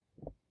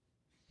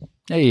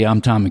Hey, I'm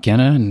Tom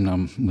McKenna, and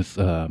I'm with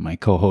my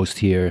co-host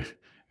here,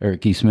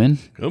 Eric Eastman.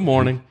 Good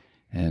morning.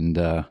 And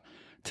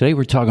today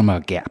we're talking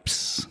about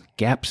gaps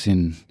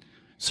in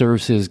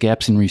services,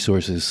 gaps in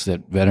resources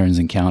that veterans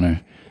encounter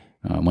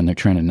when they're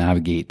trying to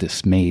navigate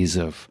this maze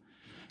of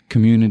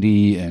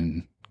community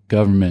and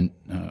government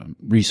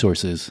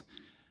resources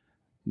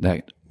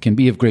that can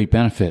be of great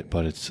benefit,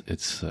 but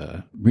it's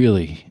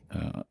really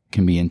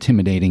can be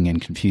intimidating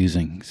and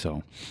confusing.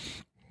 So.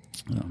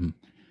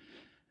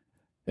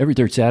 Every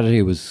third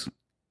Saturday was,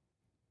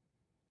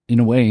 in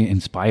a way,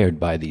 inspired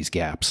by these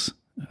gaps.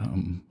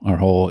 Our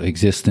whole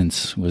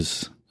existence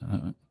was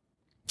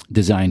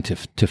designed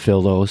to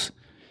fill those,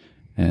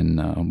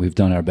 and we've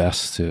done our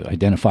best to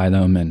identify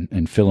them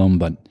and fill them,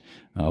 but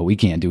we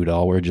can't do it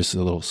all. We're just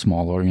a little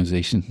small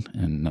organization,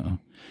 and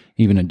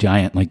even a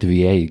giant like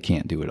the VA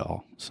can't do it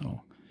all.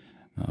 So,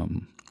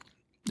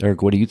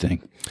 Eric, what do you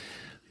think?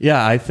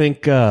 Yeah, I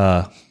think...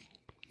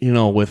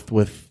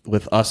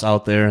 with us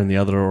out there and the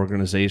other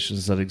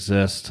organizations that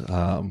exist,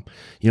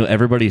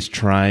 everybody's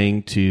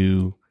trying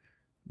to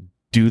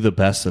do the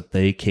best that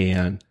they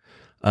can.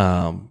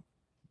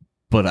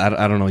 But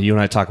I don't know. You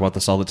and I talk about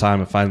this all the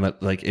time. I find that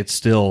it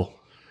still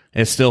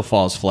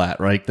falls flat,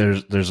 right?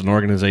 There's an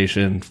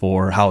organization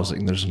for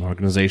housing. There's an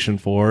organization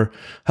for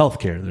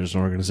healthcare. There's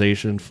an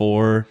organization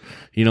for,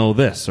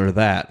 this or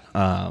that.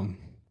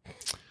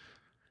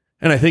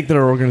 And I think there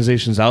are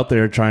organizations out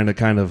there trying to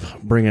kind of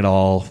bring it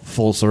all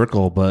full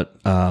circle, but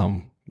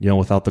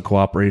without the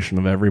cooperation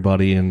of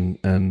everybody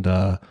and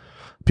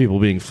people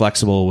being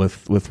flexible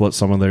with what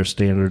some of their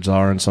standards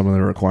are and some of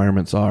their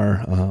requirements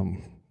are,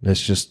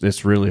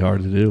 it's really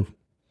hard to do.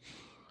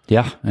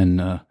 Yeah,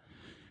 and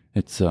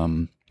it's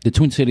the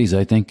Twin Cities,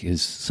 I think,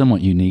 is somewhat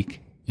unique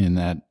in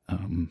that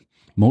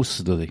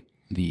most of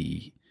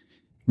the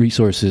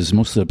resources,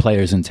 most of the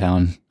players in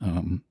town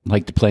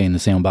like to play in the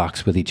same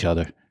box with each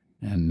other.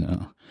 And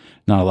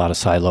not a lot of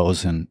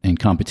silos and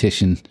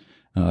competition.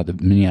 The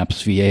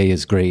Minneapolis VA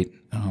is great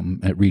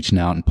at reaching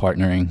out and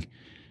partnering.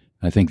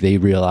 I think they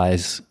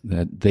realize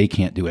that they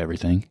can't do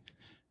everything,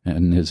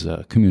 and there's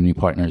community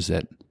partners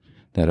that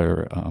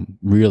are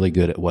really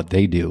good at what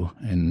they do,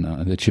 and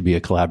that should be a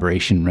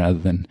collaboration rather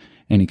than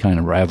any kind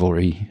of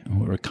rivalry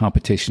or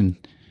competition.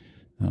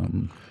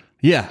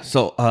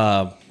 So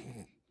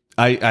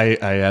I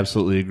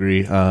absolutely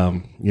agree.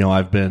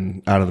 I've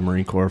been out of the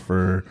Marine Corps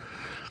for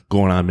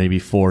going on maybe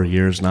 4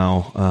 years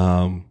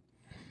now.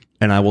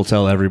 And I will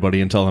tell everybody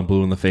until I'm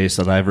blue in the face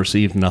that I've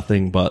received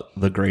nothing but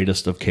the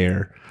greatest of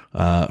care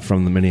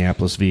from the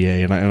Minneapolis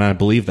VA. And I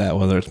believe that,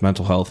 whether it's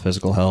mental health,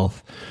 physical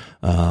health.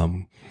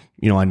 I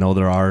know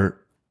there are,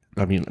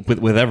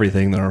 with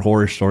everything, there are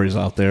horror stories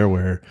out there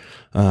where,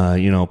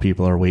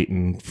 people are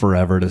waiting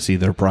forever to see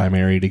their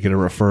primary, to get a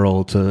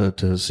referral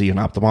to see an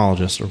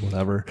ophthalmologist or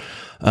whatever.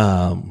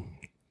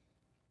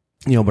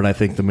 But I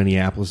think the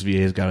Minneapolis VA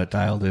has got it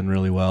dialed in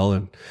really well.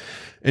 And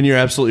you're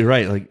absolutely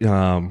right.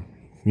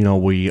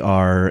 We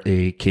are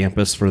a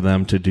campus for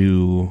them to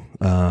do,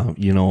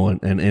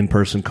 an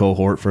in-person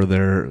cohort for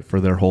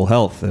their whole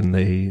health. And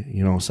they,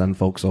 send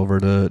folks over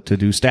to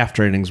do staff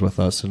trainings with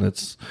us. And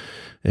it's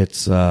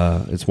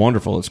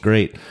wonderful. It's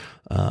great.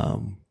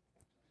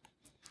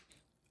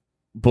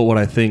 But what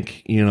I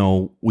think,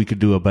 we could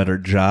do a better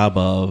job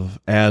of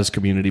as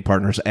community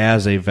partners,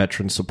 as a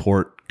veteran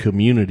support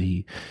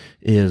community,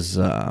 is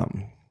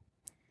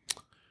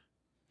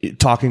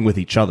talking with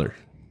each other,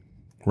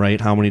 right?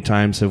 How many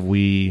times have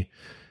we,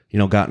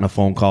 gotten a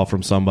phone call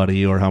from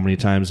somebody, or how many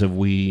times have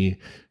we,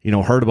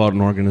 heard about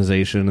an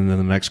organization, and then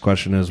the next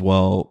question is,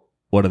 well,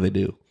 what do they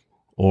do?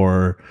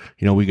 Or,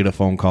 we get a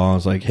phone call and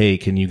it's like, hey,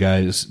 can you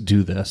guys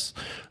do this?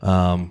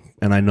 And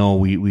I know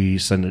we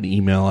send an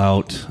email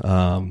out,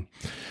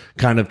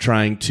 kind of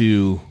trying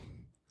to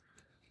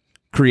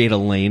create a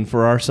lane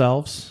for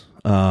ourselves,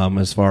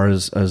 as far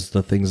as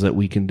the things that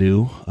we can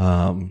do.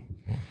 And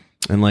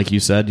like you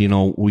said,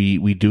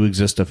 we do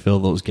exist to fill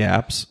those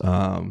gaps.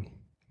 But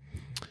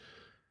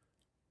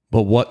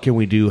what can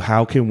we do?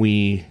 How can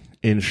we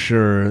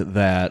ensure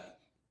that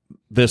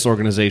this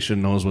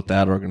organization knows what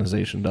that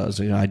organization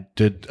does? I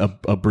did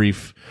a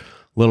brief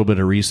little bit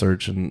of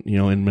research, and,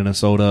 in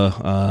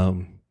Minnesota,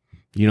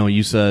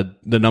 you said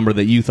the number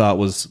that you thought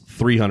was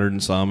 300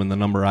 and some, and the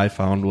number I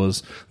found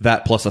was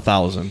that plus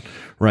 1,000,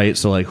 right?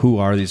 So who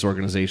are these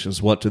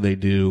organizations? What do they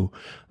do?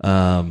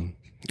 And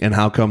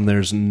how come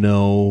there's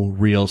no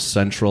real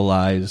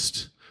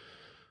centralized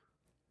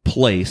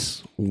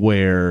place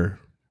where,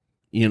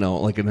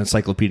 like an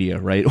encyclopedia,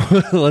 right?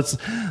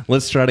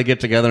 let's try to get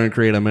together and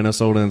create a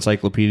Minnesota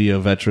Encyclopedia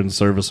of Veteran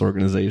Service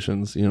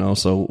Organizations,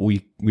 so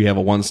we have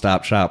a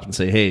one-stop shop and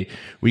say, hey,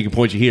 we can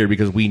point you here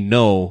because we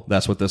know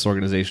that's what this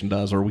organization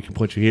does, or we can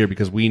point you here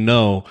because we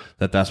know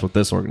that that's what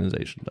this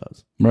organization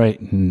does. Right.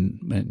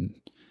 And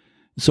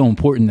it's so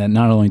important that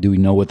not only do we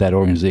know what that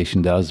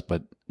organization does,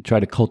 but try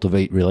to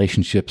cultivate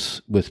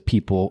relationships with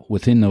people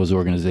within those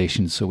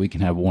organizations so we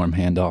can have warm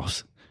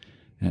handoffs.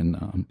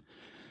 And,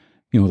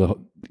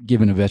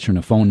 giving a veteran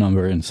a phone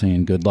number and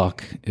saying good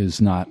luck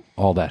is not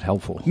all that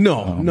helpful.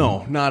 No,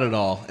 not at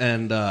all.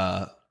 And,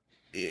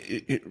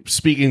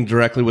 speaking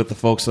directly with the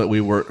folks that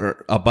we work,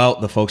 or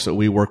about the folks that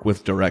we work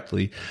with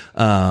directly,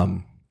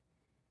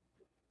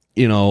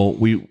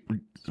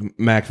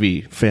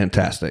 MACV,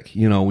 fantastic.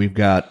 We've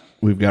got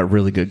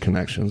really good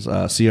connections.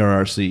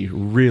 CRRC,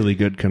 really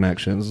good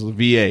connections.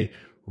 VA,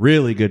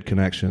 really good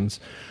connections.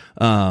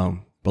 But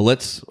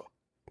let's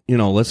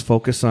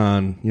focus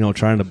on,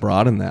 trying to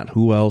broaden that.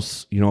 Who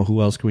else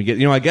can we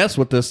get? I guess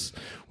what this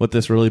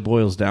really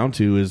boils down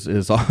to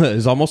is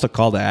almost a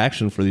call to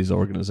action for these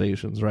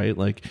organizations, right?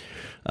 Like,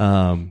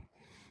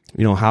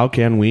 how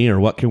can we,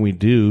 or what can we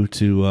do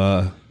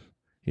to,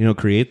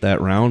 create that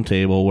round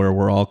table where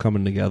we're all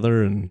coming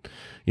together? And,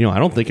 I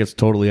don't think it's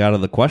totally out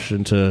of the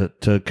question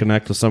to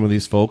connect with some of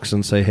these folks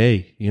and say,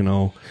 hey,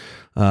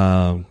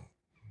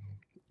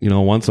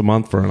 once a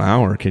month for an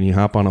hour, can you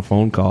hop on a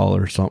phone call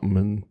or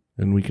something,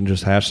 and we can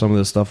just hash some of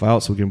this stuff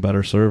out so we can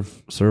better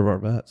serve our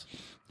vets.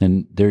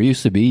 And there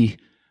used to be,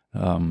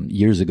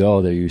 years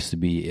ago,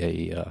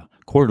 a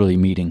quarterly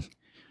meeting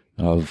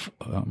of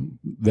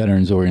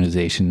veterans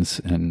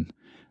organizations, and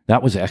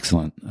that was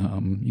excellent.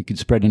 You could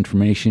spread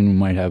information. We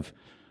might have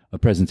a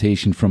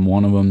presentation from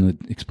one of them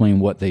that explained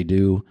what they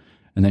do,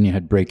 and then you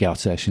had breakout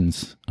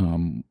sessions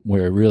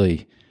where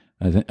really,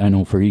 I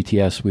know for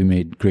ETS, we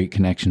made great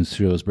connections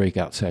through those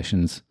breakout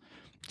sessions.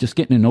 Just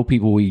getting to know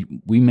people we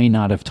may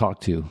not have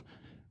talked to,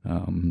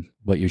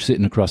 but you're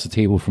sitting across the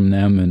table from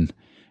them, and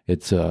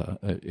it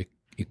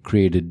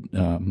created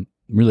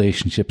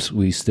relationships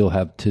we still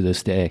have to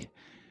this day.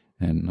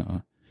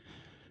 And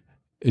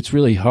it's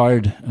really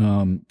hard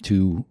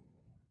to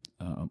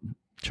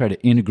try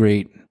to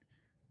integrate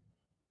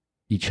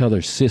each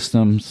other's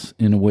systems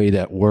in a way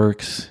that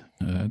works.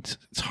 It's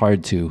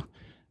hard to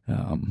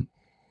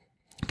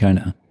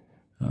kind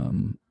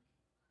of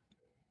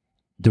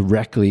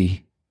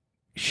directly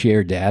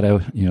share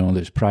data.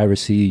 There's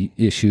privacy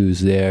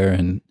issues there,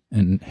 and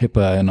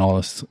HIPAA and all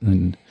this,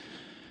 and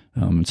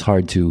it's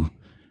hard to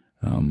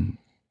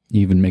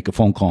even make a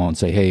phone call and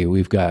say, hey,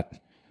 we've got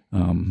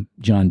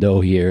John Doe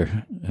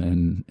here,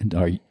 and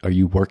are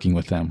you working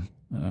with them?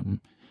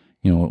 An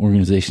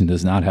organization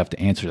does not have to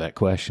answer that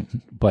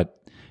question, but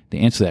the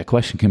answer to that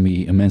question can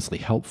be immensely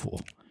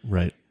helpful.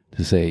 Right.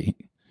 To say,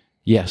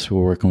 yes,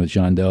 we're working with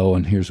John Doe,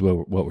 and here's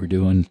what we're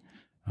doing.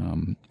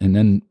 And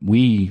then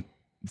we,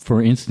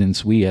 for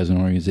instance, we as an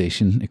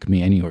organization, it could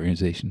be any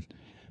organization,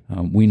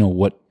 we know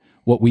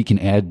what we can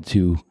add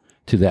to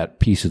that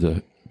piece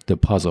of the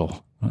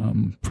puzzle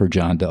for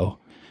John Doe,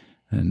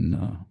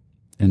 and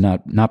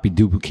not be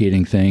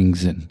duplicating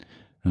things. And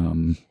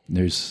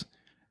there's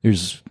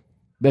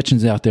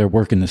veterans out there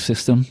working the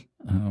system,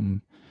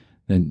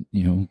 then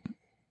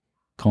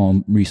call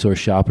them resource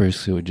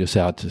shoppers who are just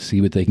out to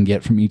see what they can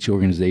get from each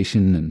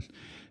organization,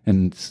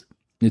 and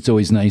it's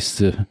always nice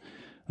to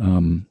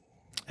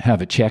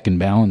have a check and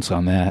balance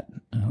on that,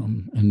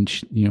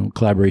 and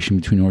collaboration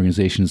between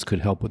organizations could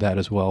help with that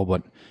as well.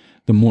 But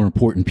the more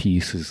important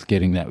piece is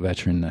getting that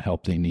veteran the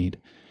help they need,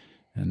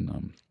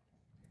 and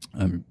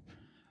I'm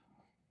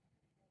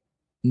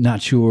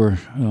not sure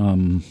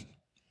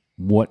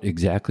what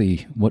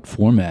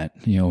format.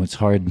 It's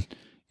hard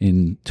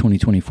in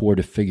 2024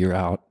 to figure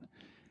out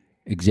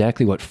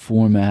exactly what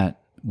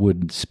format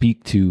would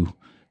speak to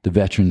the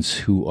veterans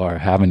who are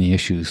having the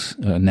issues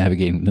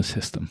navigating the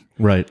system.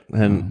 Right.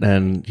 And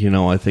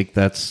I think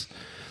that's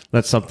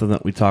something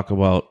that we talk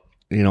about,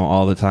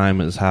 all the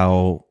time, is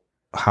how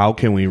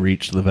can we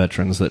reach the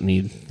veterans that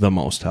need the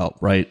most help,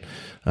 right?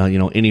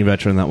 Any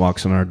veteran that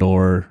walks in our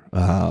door,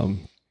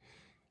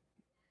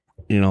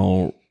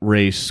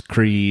 race,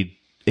 creed,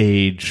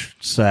 age,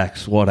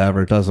 sex,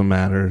 whatever, it doesn't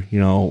matter.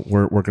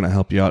 We're going to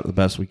help you out the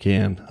best we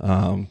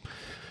can.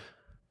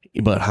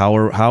 But how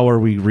are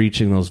we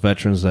reaching those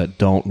veterans that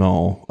don't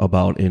know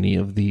about any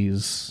of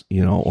these,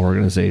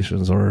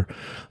 organizations, or,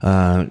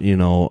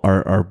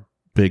 our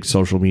big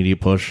social media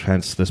push,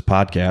 hence this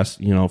podcast,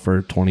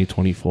 for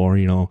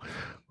 2024,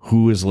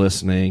 who is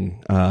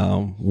listening?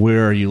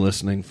 Where are you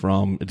listening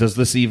from? Does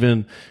this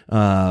even,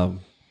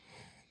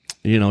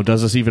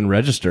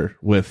 register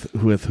with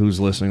who's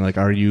listening? Like,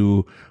 are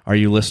you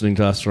listening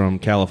to us from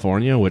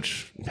California?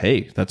 Which,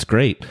 hey, that's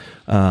great.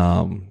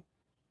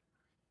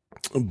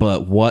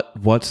 But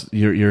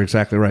you're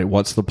exactly right.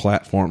 What's the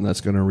platform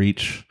that's going to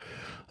reach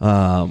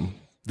the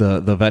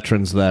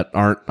veterans that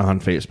aren't on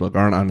Facebook,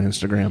 aren't on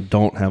Instagram,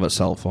 don't have a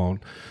cell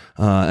phone?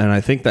 And I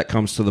think that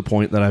comes to the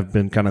point that I've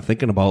been kind of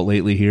thinking about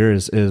lately here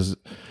is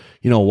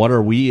what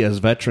are we as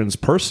veterans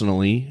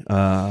personally,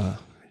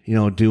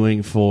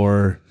 doing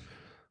for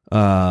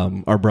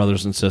our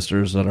brothers and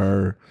sisters that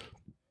are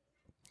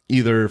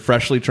either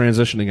freshly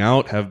transitioning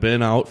out, have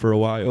been out for a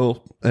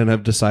while, and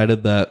have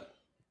decided that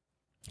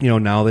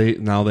now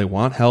they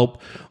want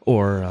help,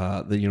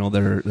 or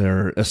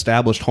they're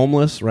established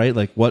homeless, right?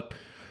 Like, what?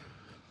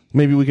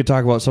 Maybe we could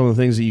talk about some of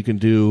the things that you can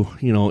do,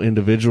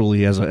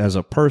 individually as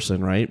a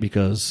person, right?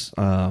 Because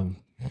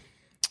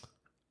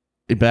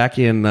back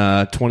in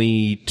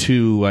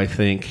 22, I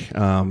think,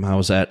 I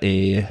was at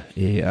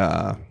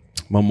a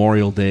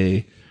Memorial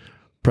Day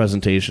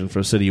presentation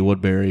for City of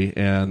Woodbury,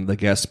 and the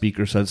guest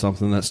speaker said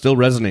something that still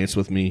resonates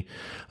with me.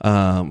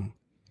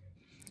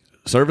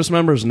 Service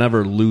members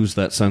never lose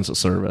that sense of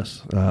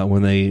service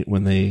when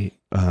they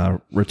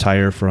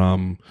retire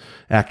from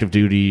active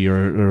duty,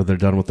 or they're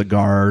done with the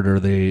Guard, or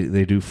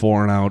they do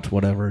 4 and out,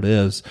 whatever it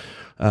is.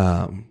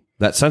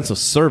 That sense of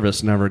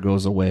service never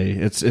goes away.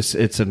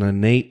 It's an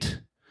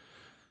innate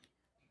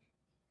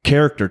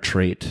character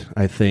trait,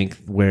 I think,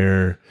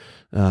 where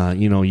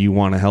you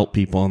want to help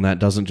people, and that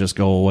doesn't just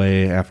go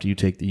away after you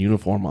take the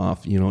uniform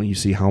off. You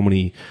see how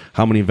many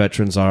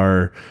veterans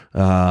are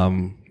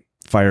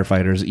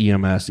firefighters,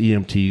 EMS,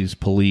 EMTs,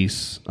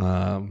 police,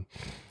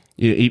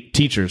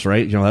 teachers,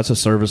 right? That's a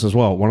service as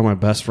well. One of my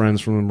best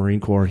friends from the Marine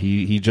Corps,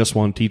 he just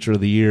won Teacher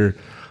of the Year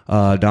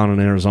down in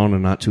Arizona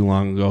not too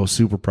long ago.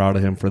 Super proud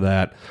of him for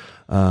that.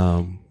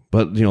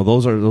 But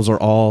those are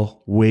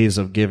all ways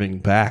of giving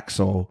back.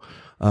 So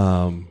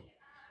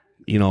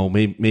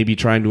maybe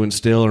trying to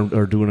instill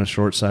or doing a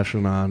short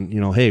session on,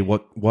 hey,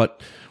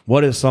 what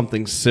is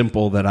something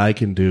simple that I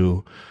can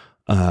do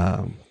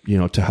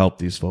to help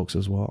these folks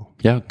as well.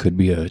 Yeah, it could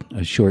be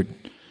a short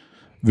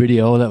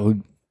video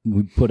that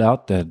we put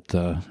out that,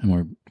 and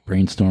we're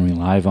brainstorming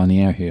live on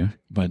the air here,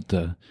 but,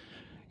 that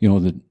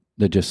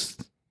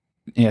just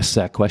asks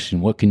that question: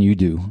 what can you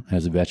do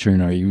as a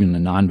veteran, or even a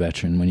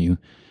non-veteran, when you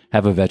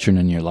have a veteran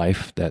in your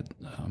life that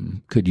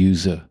could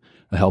use a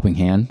helping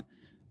hand?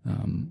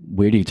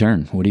 Where do you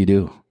turn? What do you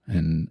do?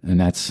 And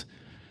that's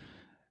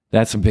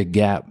a big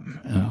gap.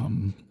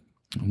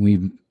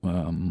 We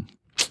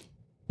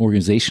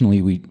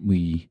organizationally,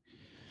 we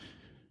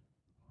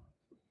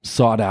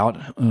sought out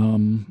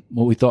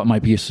what we thought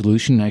might be a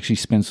solution. Actually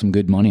spent some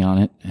good money on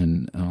it,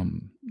 and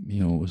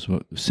it was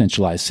a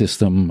centralized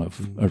system of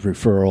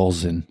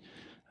referrals, and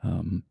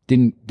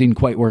didn't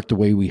quite work the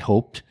way we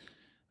hoped.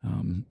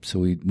 So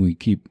we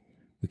keep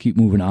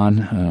moving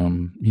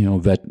on.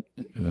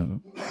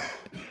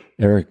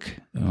 Eric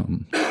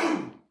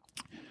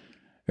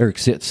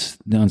sits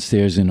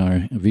downstairs in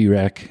our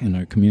VREC, in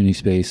our community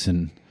space,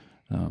 and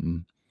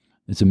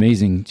it's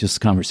amazing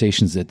just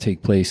conversations that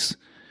take place,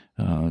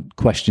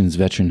 questions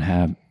veterans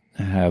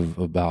have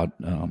about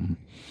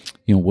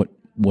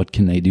what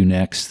can they do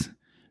next,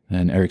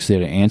 and Eric's there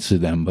to answer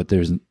them. But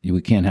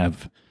we can't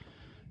have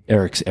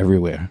Eric's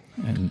everywhere,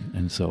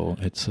 and so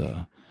it's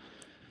a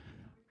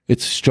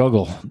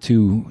struggle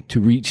to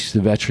reach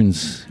the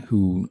veterans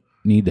who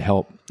need the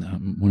help.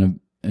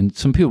 And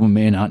some people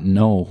may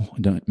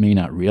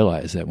not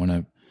realize that when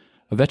a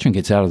veteran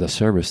gets out of the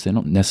service, they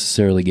don't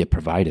necessarily get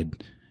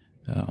provided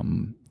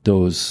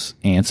those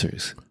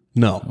answers.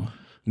 No.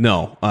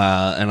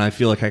 And I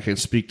feel like I can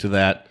speak to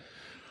that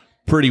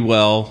pretty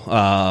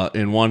well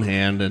in one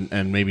hand,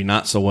 and maybe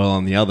not so well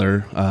on the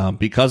other.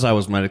 Because I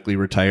was medically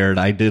retired,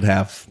 I did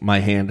have my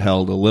hand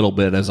held a little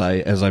bit as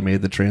I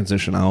made the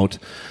transition out,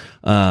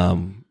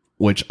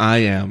 which I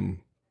am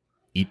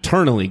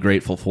eternally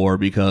grateful for,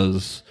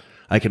 because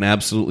I can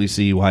absolutely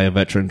see why a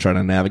veteran trying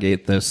to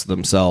navigate this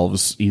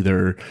themselves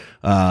either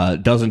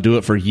doesn't do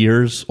it for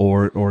years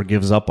or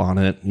gives up on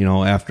it,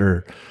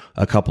 after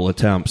a couple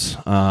attempts.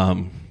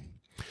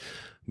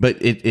 But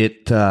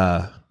it's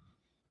a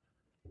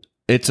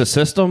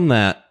system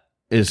that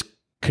is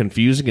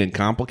confusing and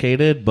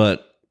complicated,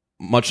 but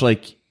much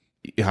like,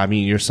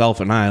 yourself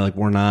and I, like,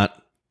 we're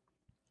not,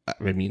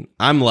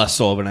 I'm less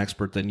so of an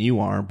expert than you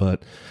are,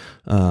 but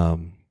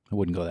I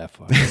wouldn't go that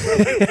far.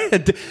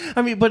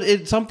 But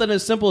it's something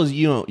as simple as,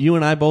 you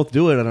and I both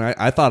do it. And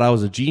I thought I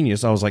was a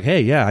genius. I was like,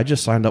 hey, yeah, I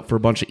just signed up for a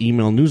bunch of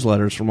email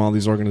newsletters from all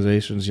these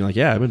organizations. You're like,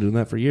 yeah, I've been doing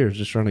that for years.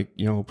 Just trying to,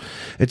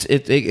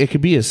 it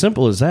could be as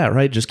simple as that,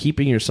 right? Just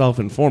keeping yourself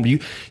informed. You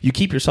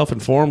keep yourself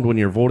informed when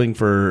you're voting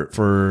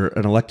for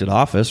an elected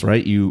office,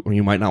 right? You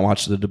might not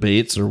watch the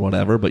debates or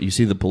whatever, but you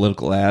see the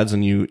political ads,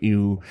 and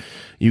you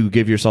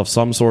give yourself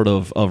some sort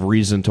of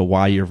reason to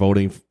why you're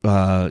voting,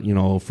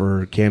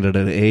 for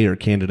candidate A or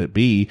candidate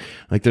B.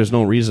 Like, there's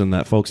no reason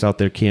that folks out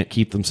there can't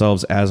keep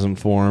themselves as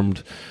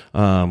informed,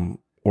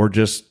 or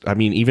just,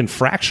 even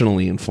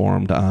fractionally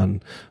informed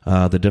on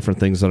the different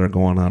things that are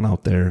going on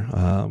out there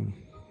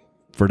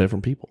for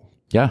different people.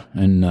 Yeah,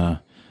 and like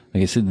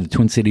I said, the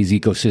Twin Cities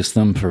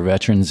ecosystem for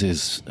veterans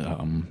is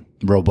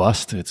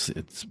robust.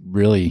 It's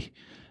really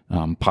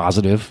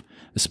positive,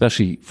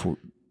 especially for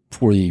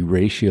the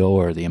ratio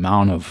or the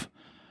amount of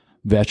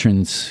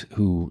veterans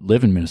who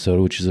live in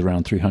Minnesota, which is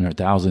around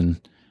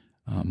 300,000,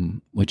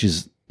 which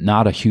is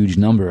not a huge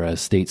number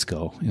as states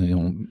go.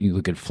 You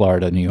look at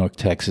Florida, New York,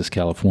 Texas,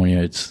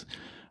 California, it's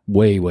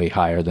way, way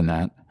higher than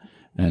that.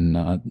 And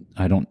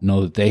I don't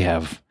know that they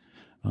have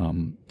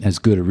as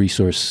good a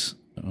resource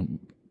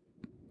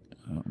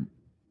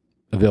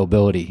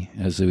availability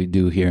as we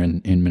do here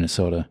in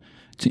Minnesota.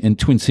 In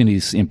Twin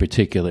Cities in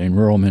particular, in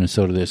rural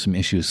Minnesota, there's some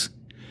issues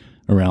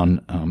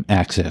around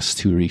access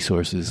to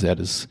resources that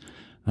is,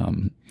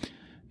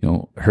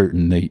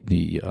 hurting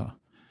the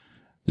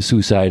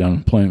suicide,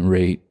 unemployment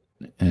rate,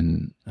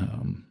 and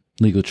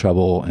legal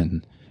trouble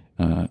and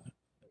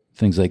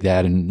things like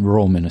that in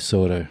rural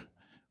Minnesota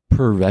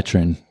per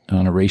veteran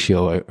on a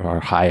ratio are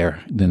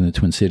higher than the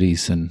Twin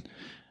Cities, and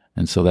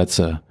so that's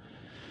a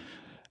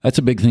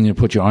big thing to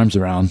put your arms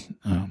around,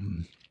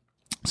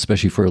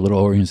 especially for a little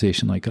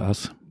organization like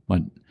us.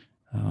 But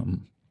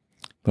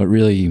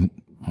really,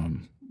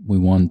 we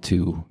want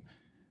to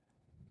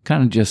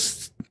kind of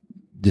just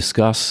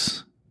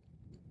discuss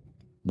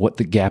what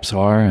the gaps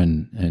are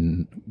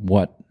and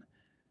what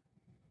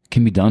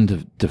can be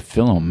done to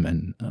fill them.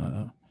 And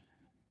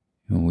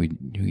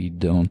we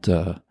don't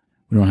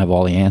have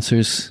all the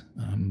answers,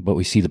 but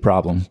we see the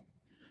problem.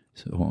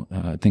 So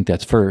I think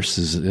that's first,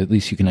 is at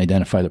least you can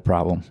identify the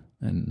problem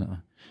and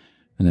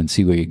then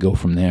see where you go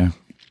from there.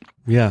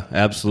 Yeah,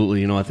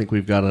 absolutely. I think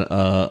we've got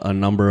a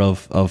number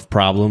of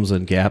problems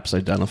and gaps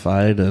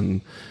identified,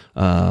 and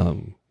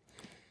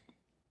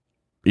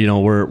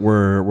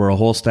we're a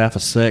whole staff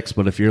of 6.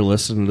 But if you're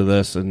listening to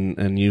this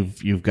and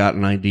you've got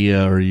an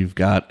idea or you've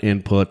got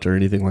input or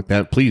anything like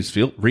that, please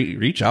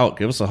reach out,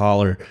 give us a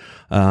holler.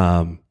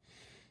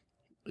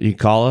 You can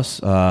call us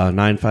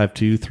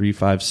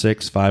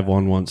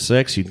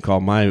 952-356-5116. You can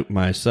call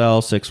my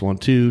cell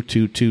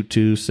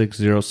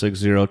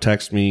 612-222-6060.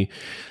 Text me,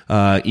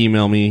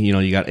 email me.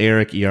 You got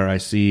Eric,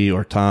 ERIC,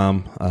 or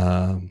Tom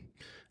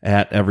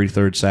at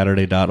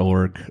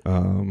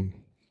everythirdsaturday.org.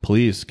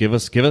 Please give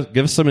us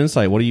some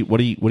insight. What do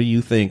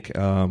you think?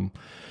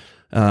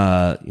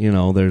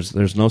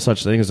 There's no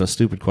such thing as a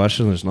stupid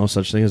question. There's no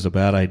such thing as a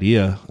bad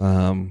idea.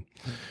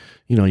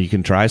 You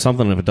can try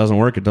something. If it doesn't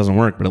work, it doesn't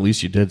work, but at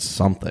least you did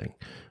something.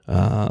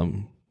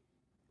 And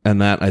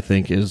that, I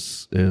think,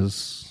 is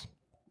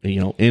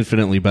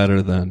infinitely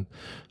better than,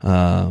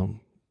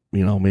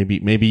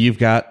 maybe you've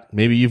got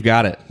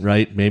it,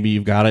 right? Maybe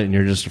you've got it and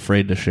you're just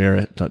afraid to share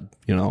it.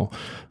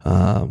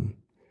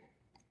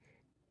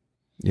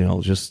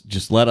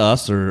 Just let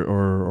us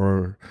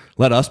or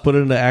let us put it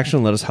into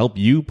action. Let us help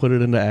you put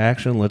it into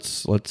action.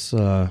 Let's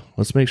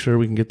make sure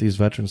we can get these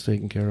veterans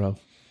taken care of.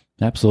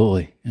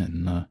 Absolutely.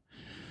 And,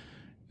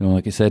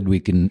 like I said,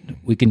 we can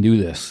do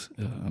this.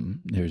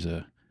 There's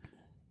a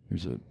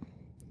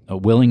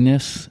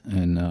willingness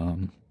and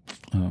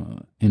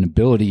an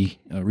ability,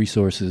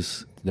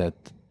 resources that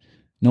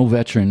no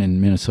veteran in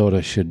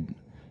Minnesota should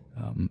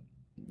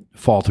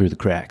fall through the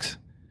cracks.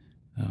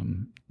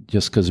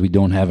 Just because we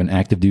don't have an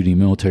active duty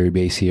military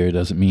base here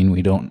doesn't mean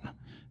we don't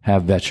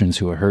have veterans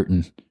who are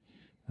hurting.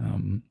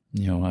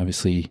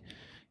 Obviously,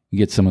 you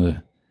get some of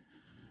the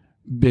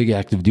big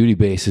active duty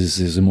bases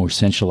is a more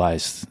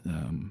centralized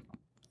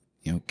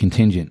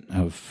contingent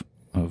of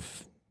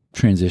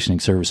transitioning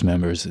service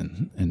members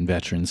and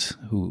veterans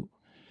who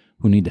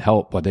need the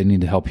help, but they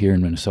need the help here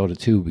in Minnesota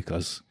too,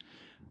 because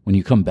when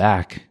you come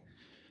back,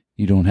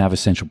 you don't have a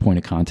central point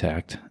of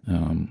contact.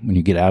 When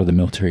you get out of the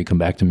military, come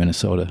back to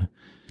Minnesota.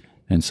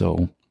 And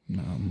so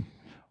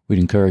we'd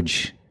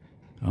encourage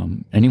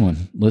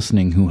anyone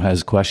listening who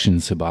has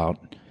questions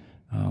about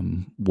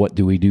what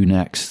do we do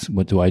next,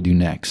 what do I do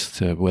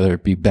next, whether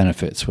it be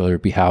benefits, whether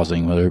it be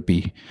housing, whether it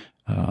be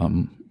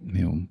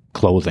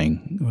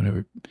clothing,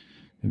 whatever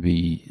it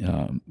be,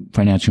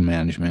 financial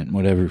management,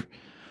 whatever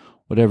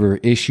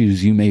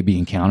issues you may be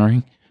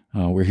encountering,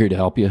 we're here to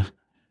help you.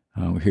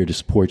 We're here to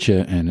support you.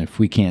 And if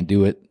we can't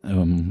do it,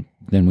 then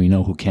we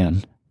know who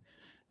can.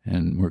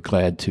 And we're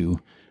glad to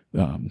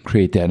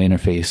create that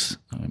interface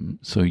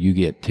so you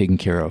get taken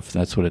care of.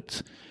 That's what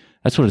it's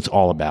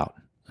all about.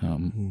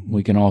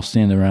 We can all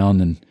stand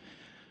around and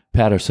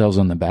pat ourselves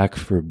on the back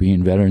for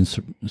being veteran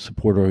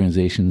support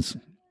organizations.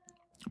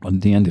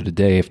 At the end of the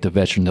day, if the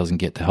veteran doesn't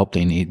get the help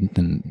they need,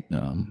 then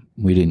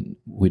we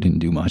didn't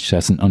do much.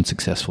 That's an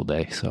unsuccessful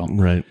day. So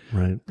right.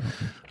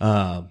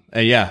 I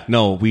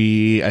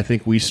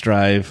think we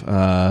strive.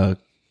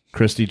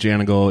 Christy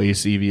Janigo,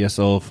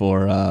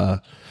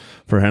 ACVSO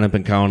for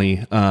Hennepin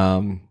County.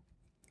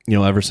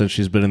 Ever since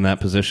she's been in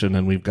that position,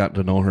 and we've gotten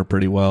to know her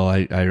pretty well,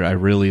 I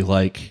really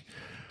like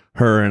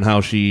her and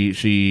how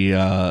she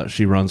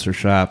runs her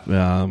shop.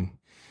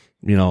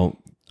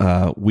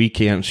 We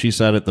can, she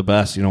said it the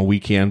best, we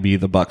can be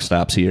the buck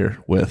stops here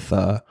with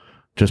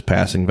just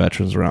passing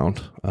veterans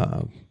around.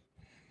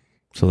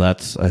 So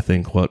that's, I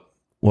think, what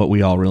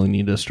we all really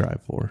need to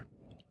strive for.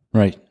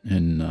 Right.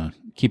 And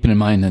keeping in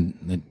mind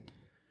that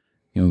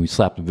we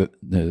slap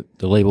the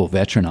label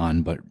veteran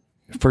on, but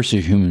first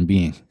you're a human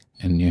being,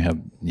 and you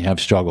have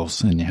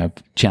struggles and you have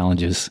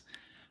challenges,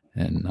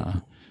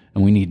 and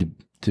we need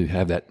to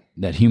have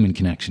that human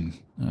connection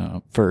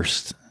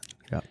first.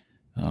 Yeah.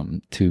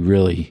 To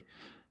really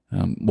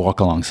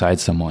walk alongside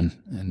someone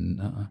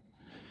and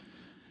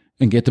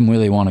get them where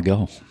they want to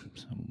go.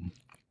 So.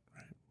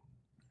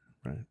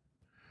 Right.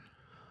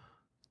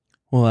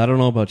 Well, I don't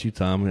know about you,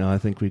 Tom. I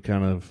think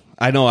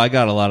I know I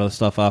got a lot of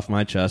stuff off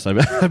my chest.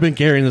 I've been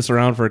carrying this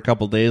around for a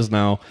couple days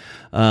now.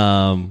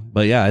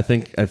 But yeah, I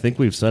think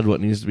we've said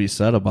what needs to be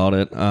said about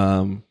it.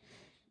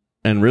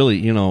 And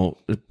really,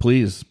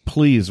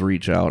 please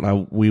reach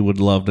out. We would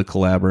love to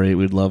collaborate.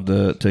 We'd love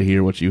to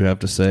hear what you have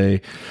to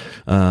say.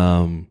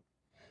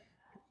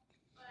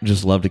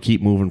 just love to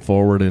keep moving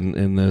forward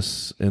in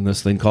this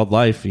thing called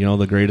life,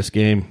 the greatest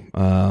game,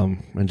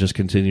 and just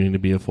continuing to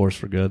be a force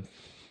for good.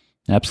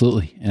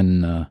 Absolutely.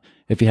 And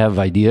if you have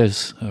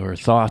ideas or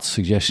thoughts,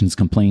 suggestions,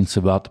 complaints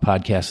about the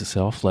podcast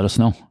itself, let us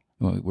know.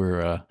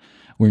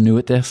 We're new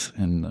at this,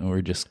 and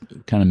we're just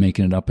kind of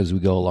making it up as we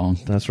go along.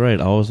 That's right.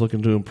 Always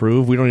looking to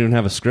improve. We don't even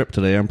have a script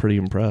today. I'm pretty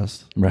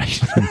impressed.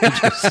 Right.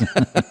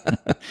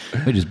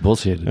 we just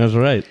bullshitted. That's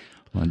right.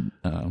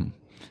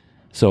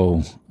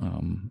 So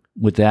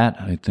with that,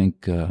 I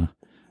think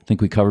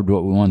we covered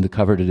what we wanted to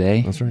cover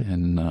today. That's right.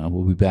 And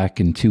we'll be back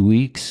in 2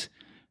 weeks.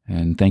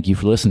 And thank you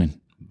for listening.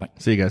 Bye.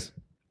 See you guys.